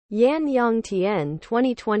YanYangTian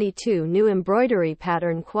 2022 New Embroidery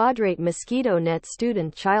Pattern Quadrate Mosquito Net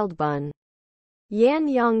Student Child Bun.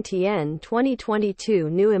 YanYangTian 2022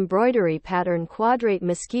 New Embroidery Pattern Quadrate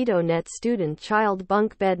Mosquito Net Student Child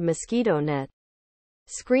Bunk Bed Mosquito Net.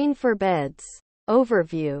 Screen for beds.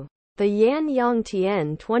 Overview. The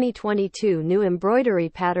YanYangTian 2022 New Embroidery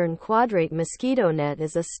Pattern Quadrate Mosquito Net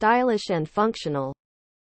is a stylish and functional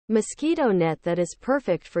mosquito net that is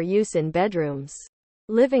perfect for use in bedrooms,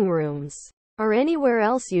 living rooms, or anywhere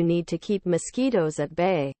else you need to keep mosquitoes at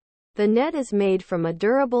bay. The net is made from a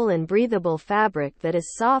durable and breathable fabric that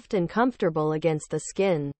is soft and comfortable against the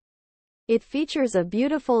skin. It features a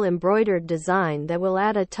beautiful embroidered design that will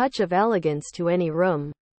add a touch of elegance to any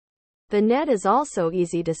room. The net is also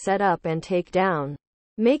easy to set up and take down,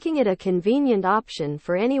 making it a convenient option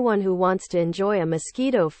for anyone who wants to enjoy a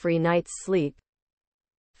mosquito-free night's sleep.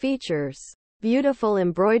 Features: beautiful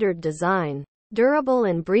embroidered design, durable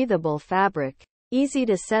and breathable fabric, easy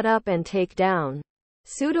to set up and take down,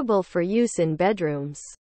 suitable for use in bedrooms,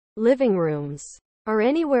 living rooms, or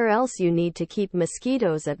anywhere else you need to keep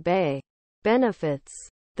mosquitoes at bay. Benefits: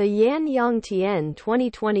 the YanYangTian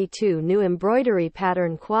 2022 New Embroidery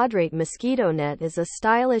Pattern Quadrate Mosquito Net is a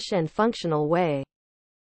stylish and functional way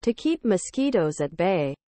to keep mosquitoes at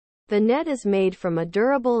bay. The net is made from a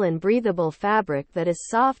durable and breathable fabric that is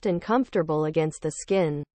soft and comfortable against the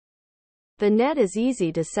skin. The net is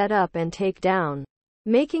easy to set up and take down,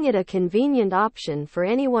 making it a convenient option for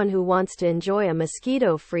anyone who wants to enjoy a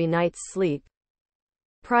mosquito-free night's sleep.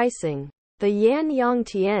 Pricing: the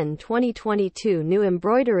YanYangTian 2022 New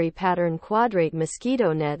Embroidery Pattern Quadrate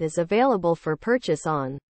Mosquito Net is available for purchase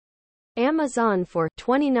on Amazon for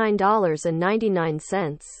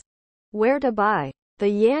 $29.99. Where to buy? The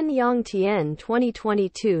YanYangTian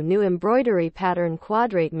 2022 New Embroidery Pattern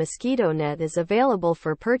Quadrate Mosquito Net is available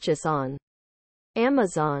for purchase on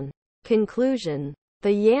Amazon. Conclusion: the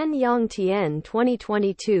YanYangTian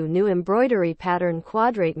 2022 New Embroidery Pattern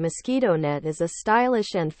Quadrate Mosquito Net is a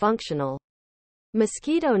stylish and functional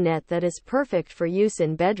mosquito net that is perfect for use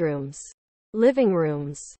in bedrooms, living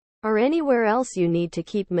rooms, or anywhere else you need to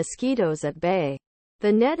keep mosquitoes at bay.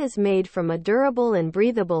 The net is made from a durable and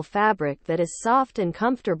breathable fabric that is soft and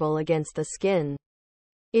comfortable against the skin.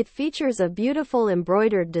 It features a beautiful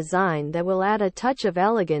embroidered design that will add a touch of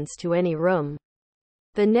elegance to any room.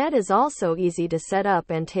 The net is also easy to set up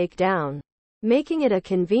and take down, making it a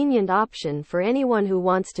convenient option for anyone who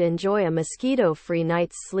wants to enjoy a mosquito-free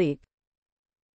night's sleep.